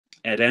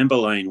at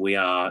Amberlane, we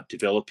are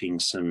developing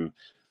some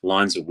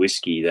lines of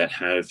whiskey that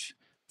have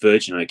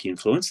virgin oak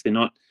influence. They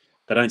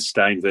don't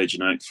stay in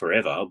virgin oak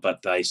forever,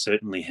 but they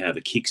certainly have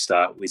a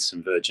kickstart with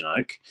some virgin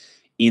oak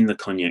in the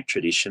cognac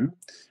tradition.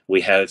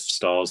 We have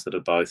styles that are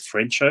both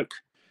French oak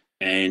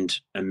and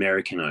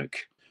American oak.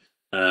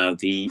 I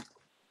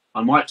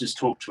might just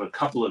talk to a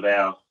couple of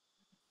our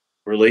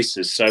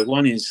releases. So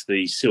one is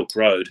the Silk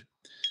Road.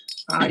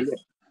 Yeah.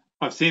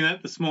 I've seen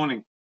that this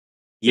morning.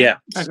 Yeah.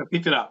 I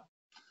picked it up.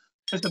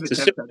 Let's have a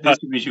test that.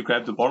 Just as you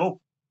grab the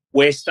bottle.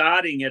 We're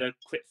starting at a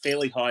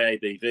fairly high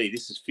ABV.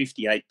 This is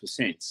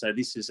 58%. So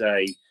this is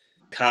a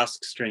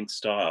cask strength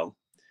style.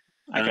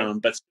 Okay.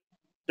 But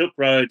Silk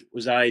Road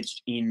was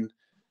aged in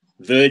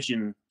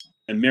virgin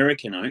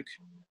American oak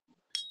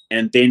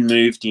and then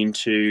moved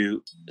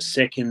into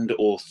second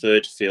or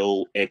third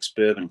fill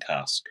ex-bourbon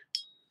cask.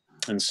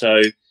 And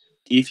so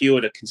if you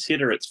were to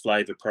consider its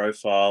flavour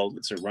profile,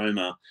 its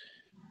aroma,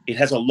 it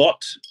has a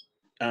lot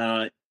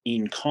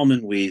in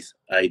common with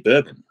a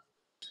bourbon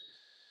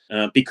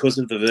because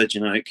of the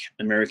virgin oak,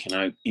 American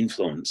oak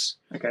influence.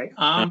 Okay.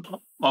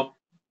 I'll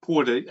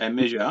pour a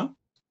measure.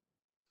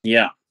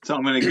 Yeah. So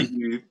I'm going to give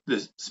you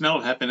the smell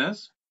of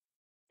happiness.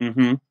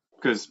 Mm-hmm.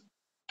 Because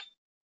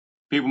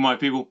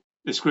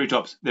the screw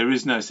tops, there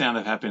is no sound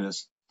of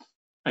happiness.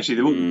 Actually,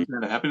 there will be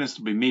sound of happiness.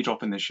 It'll be me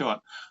dropping the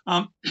shot.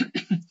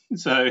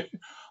 So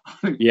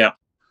yeah,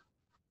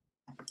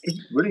 it's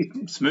really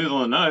smooth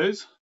on the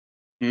nose.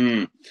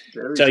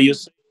 So you'll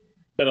see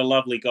got a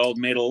lovely gold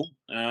medal.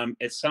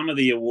 At some of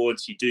the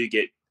awards, you do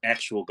get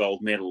actual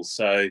gold medals.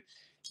 So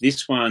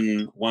this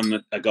one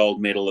won a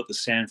gold medal at the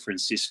San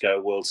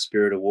Francisco World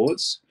Spirit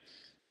Awards.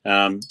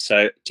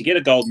 So to get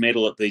a gold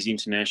medal at these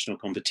international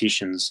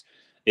competitions,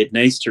 it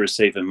needs to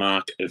receive a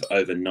mark of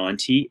over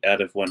 90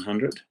 out of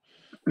 100.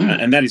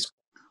 And that is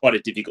quite a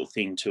difficult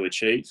thing to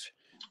achieve,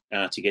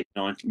 to get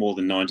more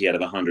than 90 out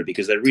of 100,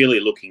 because they're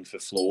really looking for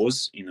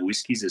flaws in the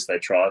whiskies as they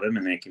try them,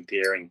 and they're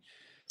comparing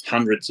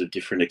hundreds of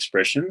different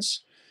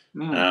expressions.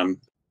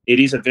 It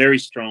is a very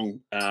strong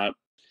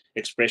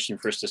expression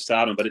for us to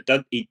start on, but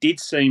it did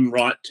seem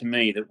right to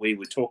me that we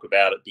would talk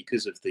about it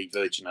because of the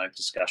virgin oak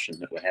discussion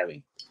that we're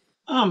having.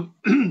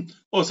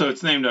 Also,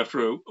 it's named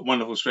after a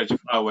wonderful stretch of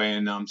highway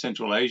in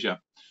Central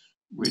Asia.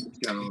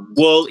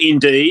 Well,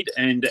 indeed,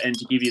 and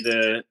to give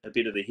you a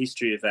bit of the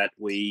history of that,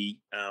 the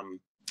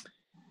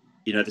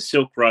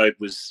Silk Road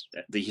was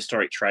the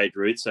historic trade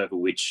routes over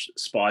which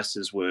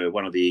spices were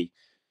one of the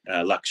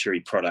luxury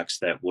products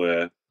that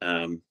were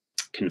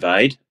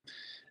conveyed,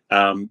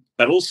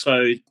 but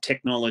also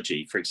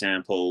technology. For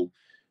example,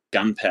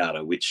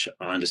 gunpowder, which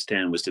I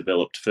understand was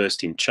developed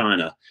first in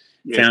China,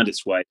 found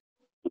its way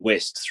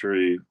west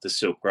through the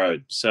Silk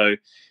Road. So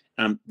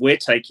we're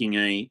taking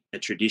a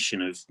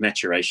tradition of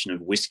maturation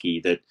of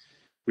whiskey that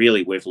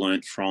really we've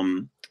learnt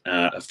from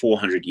a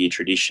 400-year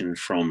tradition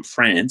from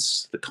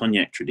France, the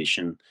cognac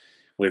tradition.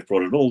 We've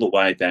brought it all the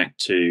way back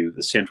to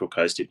the central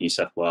coast of New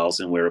South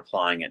Wales, and we're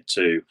applying it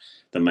to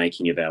the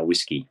making of our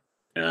whiskey,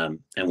 and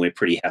we're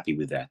pretty happy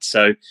with that.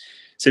 So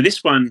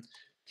this one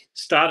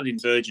started in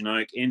virgin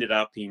oak, ended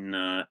up in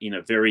a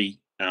very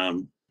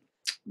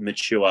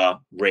mature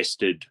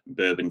rested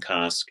bourbon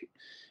cask.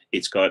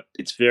 It's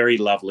very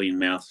lovely in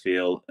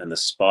mouthfeel and the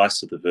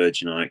spice of the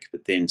virgin oak,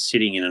 but then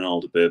sitting in an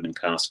older bourbon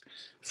cask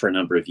for a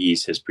number of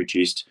years has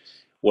produced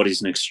what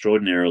is an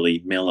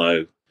extraordinarily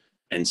mellow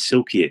and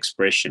silky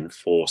expression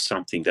for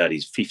something that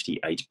is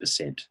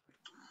 58%.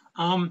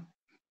 Yeah,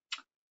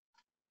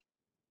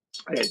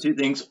 two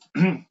things.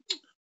 I'm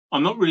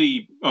not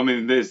really. I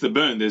mean, there's the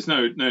burn. There's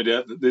no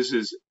doubt that this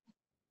is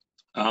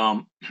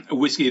a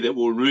whiskey that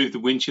will remove the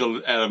wind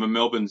chill out of a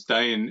Melbourne's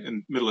day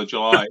in middle of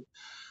July.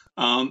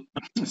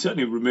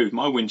 Certainly remove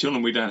my wind chill,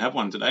 and we don't have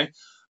one today.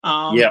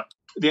 The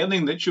other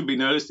thing that should be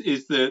noticed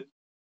is that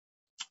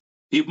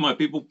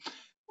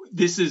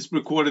this is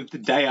recorded the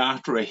day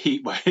after a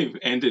heat wave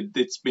ended.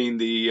 It's been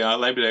the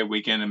Labor Day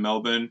weekend in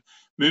Melbourne.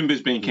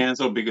 Moomba's been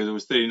cancelled because it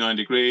was 39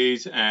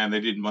 degrees and they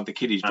didn't want the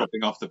kiddies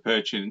dropping off the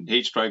perch in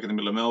heat stroke in the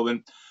middle of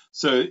Melbourne.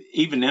 So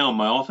even now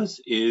my office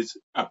is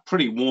a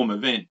pretty warm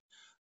event.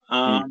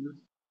 I'm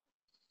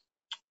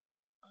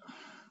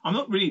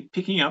not really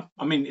picking up.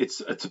 I mean,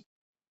 it's a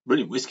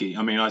brilliant whiskey.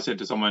 I mean, I said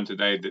to someone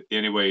today that the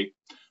only way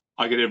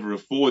I could ever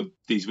afford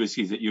these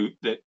whiskies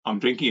that I'm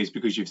drinking is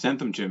because you've sent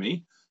them to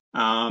me.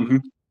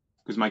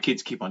 Because my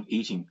kids keep on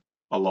eating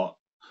a lot.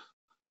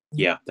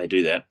 Yeah, they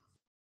do that.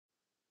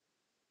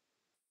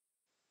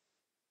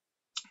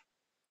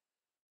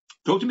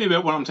 Talk to me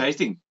about what I'm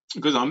tasting,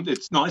 because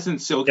it's nice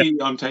and silky. Yep.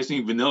 I'm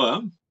tasting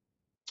vanilla.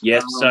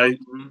 Yes, so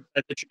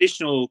the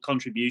traditional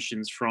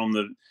contributions from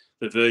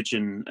the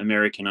virgin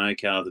American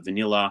oak are the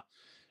vanilla.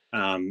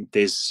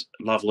 There's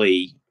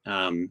lovely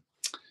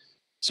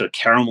sort of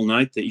caramel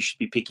note that you should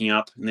be picking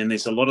up. And then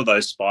there's a lot of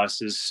those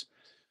spices,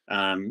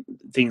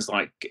 things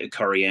like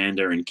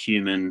coriander and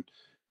cumin.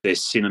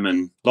 There's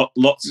cinnamon,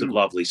 lots of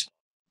lovely spices,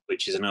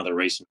 which is another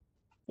reason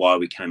why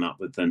we came up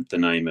with the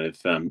name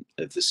of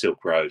the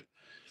Silk Road.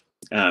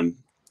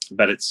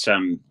 But it's,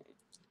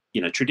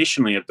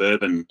 traditionally a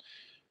bourbon,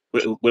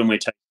 when we're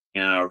taking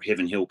our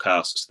Heaven Hill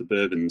casks, the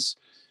bourbons,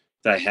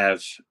 they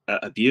have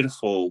a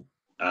beautiful,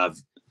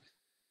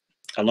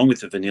 along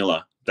with the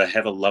vanilla, they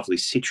have a lovely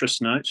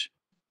citrus note,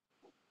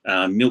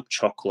 milk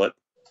chocolate,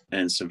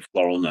 and some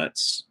floral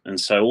notes. And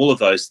so all of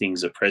those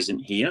things are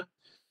present here,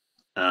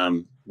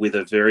 with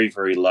a very,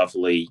 very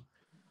lovely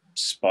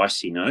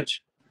spicy note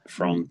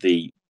from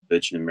the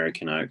Virgin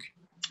American oak.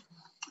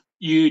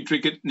 You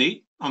drink it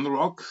neat on the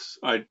rocks.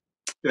 I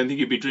don't think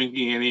you'd be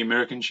drinking any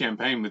American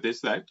champagne with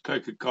this, that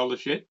Coca-Cola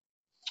shit.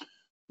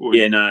 Or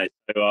yeah, no.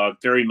 So,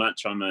 very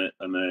much, I'm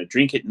a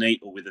drink it neat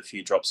or with a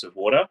few drops of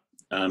water.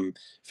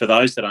 For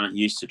those that aren't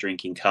used to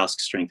drinking cask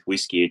strength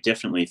whiskey,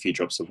 definitely a few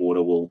drops of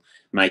water will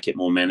make it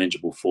more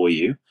manageable for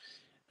you.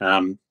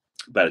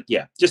 But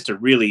yeah, just a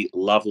really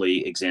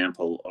lovely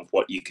example of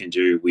what you can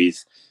do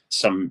with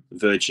some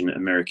Virgin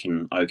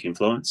American oak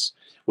influence.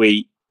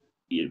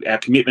 Our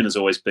commitment has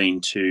always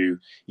been to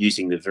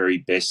using the very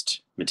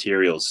best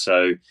materials.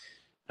 So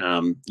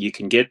you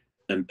can get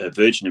a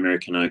Virgin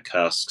American oak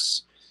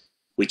casks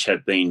which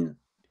have been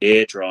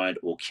air dried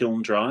or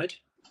kiln dried.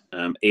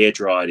 Air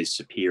dried is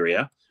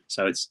superior,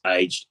 so it's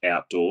aged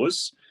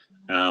outdoors,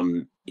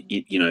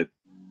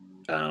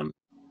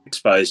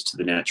 exposed to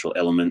the natural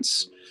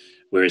elements.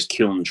 Whereas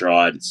kiln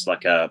dried, it's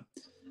like an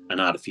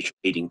artificial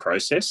heating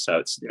process, so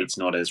it's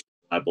not as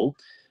reliable.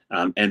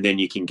 And then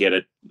you can get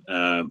it.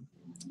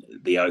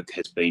 The oak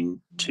has been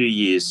 2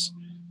 years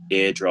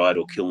air dried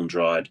or kiln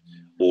dried,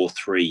 or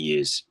 3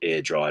 years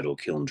air dried or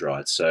kiln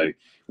dried. So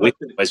we've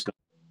always got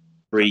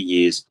 3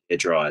 years air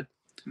dried.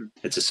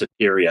 It's a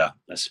superior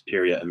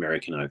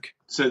American oak.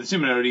 So the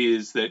similarity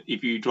is that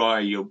if you dry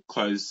your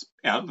clothes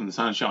out in the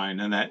sunshine,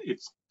 and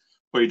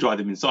or you dry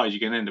them inside, you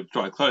can end up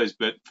dry clothes.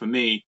 But for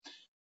me,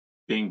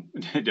 being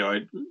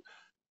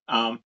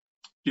I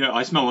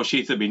smell my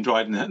sheets that have been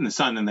dried in the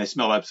sun, and they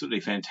smell absolutely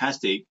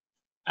fantastic.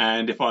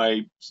 And if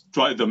I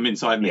dry them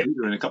inside in the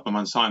heater in a couple of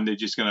months' time, they're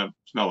just going to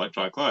smell like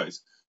dry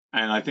clothes.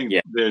 And I think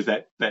there's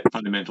that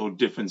fundamental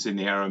difference in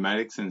the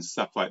aromatics and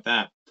stuff like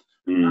that.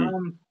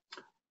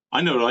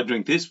 I know what I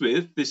drink this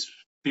with.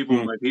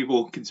 My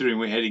people, considering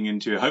we're heading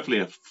into hopefully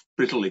a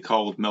bitterly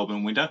cold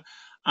Melbourne winter,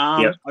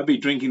 I'd be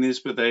drinking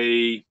this with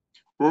a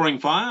roaring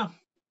fire.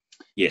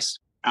 Yes.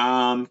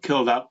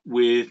 Curled up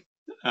with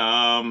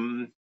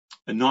a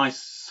nice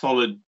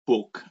solid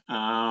book.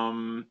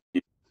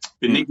 It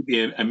needs to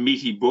be a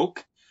meaty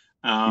book.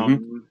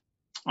 I'm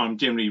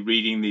generally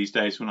reading these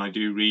days. When I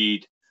do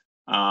read,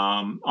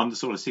 I'm the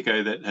sort of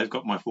sicko that has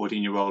got my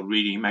 14-year-old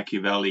reading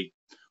Machiavelli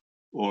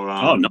or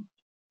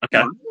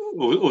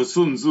or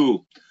Sun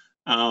Tzu,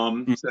 so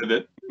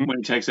that when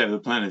he takes over the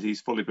planet,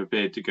 he's fully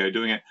prepared to go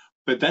doing it.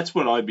 But that's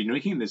what I'd be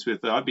drinking this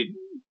with. I'd be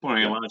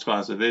pouring a large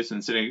glass of this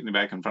and sitting in the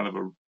back in front of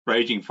a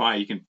raging fire.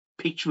 You can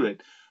picture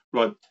it,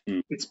 right?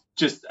 It's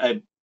just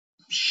a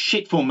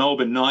shitful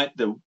Melbourne night.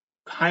 The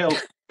hail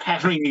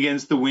pattering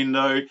against the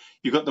window.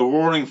 You've got the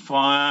roaring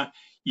fire.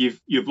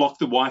 You've locked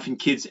the wife and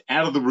kids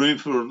out of the room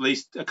for at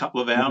least a couple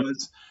of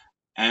hours,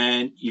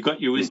 and you got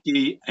your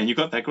whiskey and you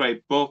got that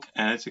great book,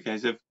 and it's a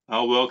case of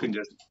can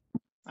just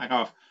back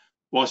off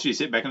whilst you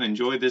sit back and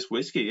enjoy this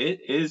whiskey.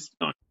 It is.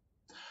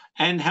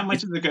 And how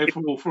much does it go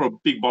for a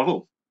big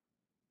bottle?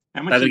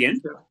 How much?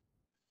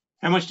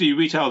 How much do you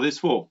retail this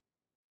for?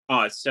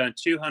 Oh, it's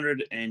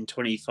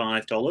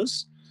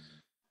 $225.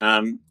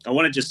 I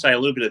want to just say a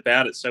little bit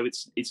about it. So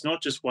it's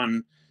not just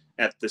won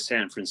at the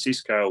San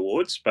Francisco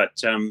Awards,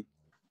 but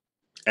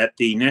at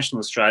the National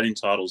Australian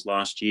Titles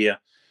last year.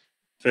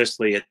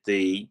 Firstly, at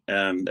the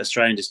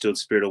Australian Distilled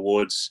Spirit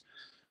Awards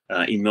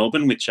in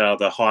Melbourne, which are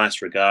the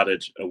highest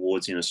regarded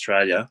awards in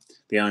Australia,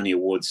 the only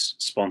awards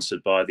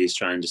sponsored by the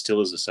Australian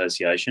Distillers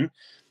Association.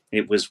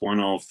 It was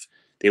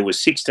there were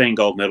 16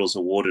 gold medals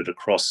awarded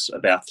across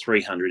about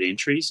 300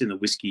 entries in the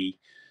whiskey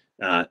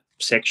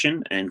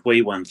section, and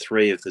we won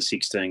 3 of the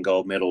 16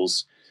 gold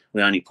medals.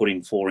 We only put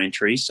in 4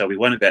 entries, so we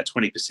won about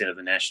 20% of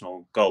the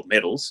national gold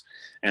medals,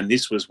 and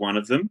this was one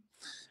of them.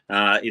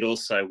 It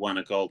also won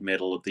a gold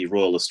medal at the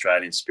Royal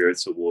Australian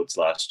Spirits Awards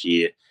last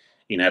year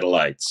in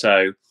Adelaide.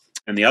 So,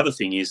 and the other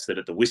thing is that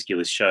at the Whisky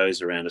List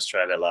shows around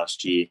Australia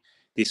last year,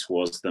 this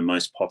was the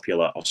most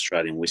popular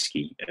Australian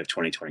whiskey of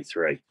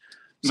 2023.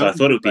 So I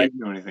thought it would be.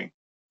 Or anything.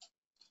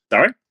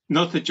 Sorry?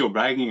 Not that you're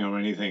bragging or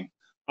anything.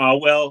 Oh,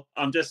 well,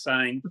 I'm just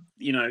saying,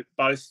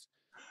 both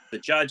the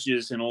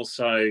judges and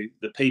also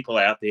the people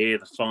out there,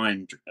 the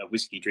fine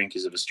whiskey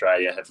drinkers of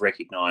Australia, have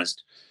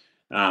recognised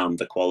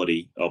the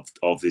quality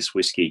of this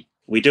whiskey.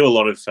 We do a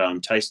lot of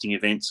tasting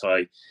events.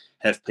 I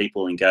have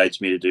people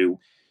engage me to do,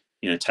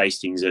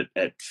 tastings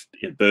at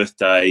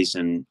birthdays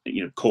and,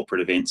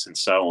 corporate events and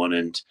so on.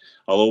 And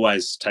I'll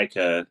always take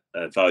a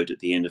vote at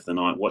the end of the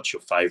night. What's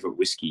your favourite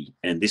whiskey?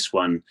 And this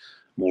one,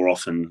 more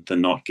often than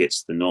not,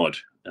 gets the nod.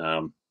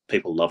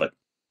 People love it.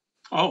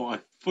 Oh, I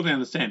fully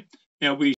understand. Now, we